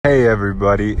Hey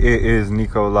everybody, it is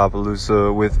Nico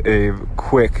LaPalooza with a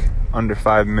quick, under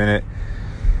 5 minute,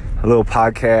 little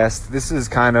podcast. This is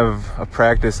kind of a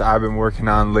practice I've been working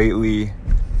on lately,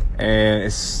 and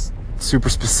it's super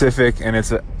specific, and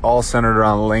it's all centered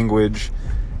around language,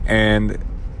 and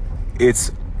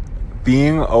it's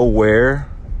being aware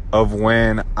of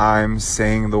when I'm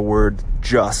saying the word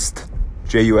just,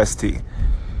 J-U-S-T.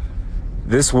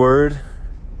 This word,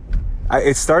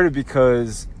 it started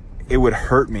because it would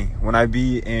hurt me when I'd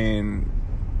be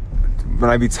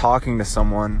talking to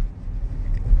someone.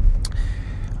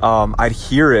 I'd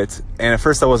hear it, and at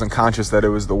first I wasn't conscious that it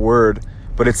was the word,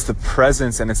 but it's the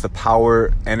presence and it's the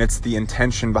power and it's the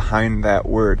intention behind that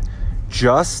word.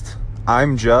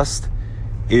 I'm just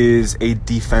is a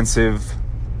defensive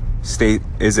stance.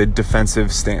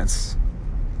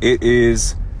 It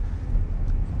is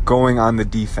going on the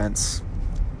defense.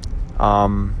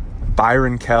 Byron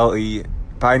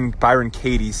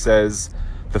Katie says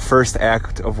the first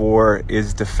act of war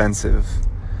is defensive.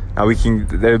 Now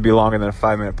that would be longer than a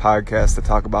 5-minute podcast to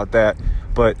talk about that.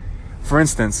 But for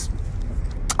instance,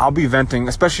 I'll be venting,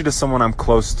 especially to someone I'm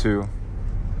close to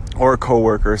or a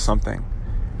coworker or something.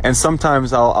 And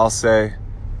sometimes I'll say,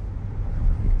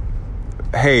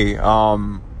 hey,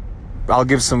 I'll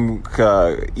give some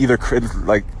either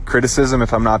criticism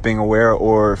if I'm not being aware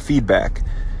or feedback.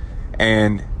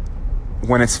 And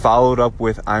when it's followed up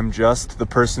with I'm just, the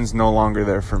person's no longer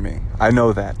there for me. I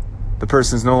know that. The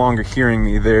person's no longer hearing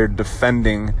me. They're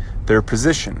defending their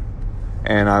position.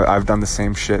 And I've done the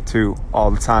same shit too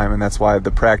all the time. And that's why the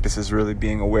practice is really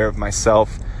being aware of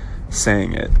myself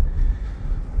saying it.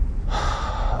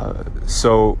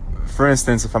 So, for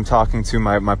instance, if I'm talking to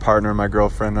my partner, my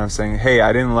girlfriend, and I'm saying, hey,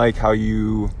 I didn't like how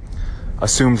you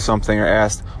assumed something or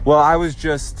asked. Well, I was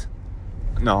just...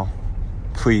 No,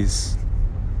 please.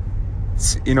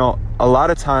 You know, a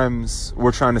lot of times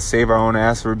we're trying to save our own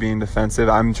ass. We're being defensive.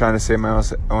 I'm trying to save my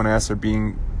own ass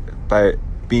by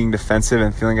being defensive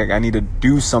and feeling like I need to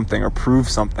do something or prove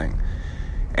something.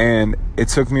 And it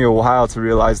took me a while to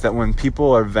realize that when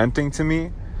people are venting to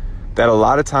me, that a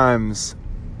lot of times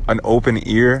an open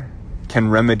ear can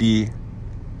remedy.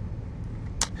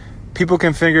 People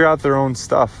can figure out their own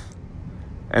stuff.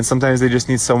 And sometimes they just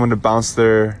need someone to bounce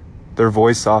their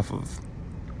voice off of.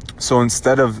 So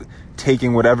instead of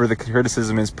taking whatever the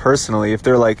criticism is personally, if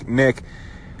they're like, Nick,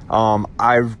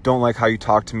 I don't like how you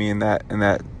talk to me in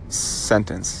that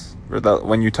sentence, or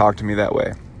when you talk to me that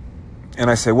way,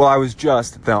 and I say, well, I've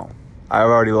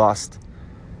already lost.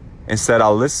 Instead,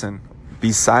 I'll listen,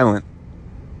 be silent,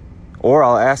 or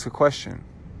I'll ask a question.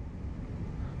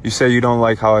 You say you don't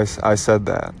like how I said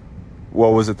that.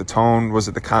 Well, was it the tone? Was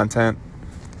it the content?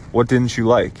 What didn't you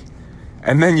like?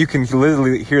 And then you can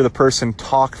literally hear the person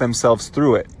talk themselves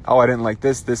through it. Oh, I didn't like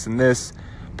this, and this,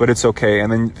 but it's okay.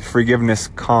 And then forgiveness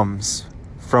comes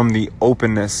from the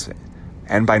openness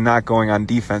and by not going on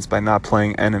defense, by not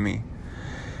playing enemy.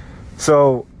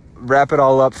 So, wrap it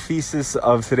all up. Thesis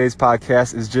of today's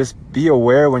podcast is just be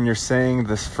aware when you're saying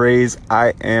this phrase,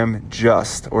 I am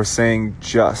just, or saying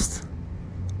just,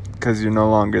 because you're no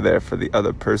longer there for the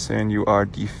other person. You are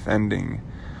defending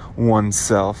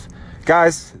oneself.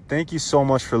 Guys, thank you so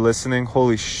much for listening.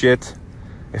 Holy shit.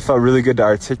 It felt really good to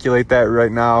articulate that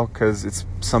right now because it's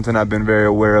something I've been very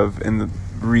aware of in the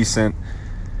recent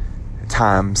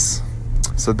times.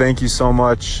 So thank you so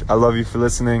much. I love you for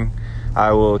listening.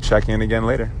 I will check in again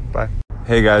later. Bye.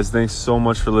 Hey guys, thanks so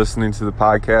much for listening to the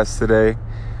podcast today.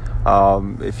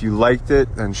 If you liked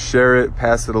it, then share it,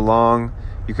 pass it along.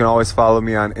 You can always follow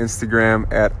me on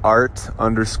Instagram at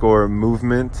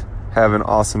art_movement. Have an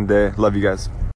awesome day. Love you guys.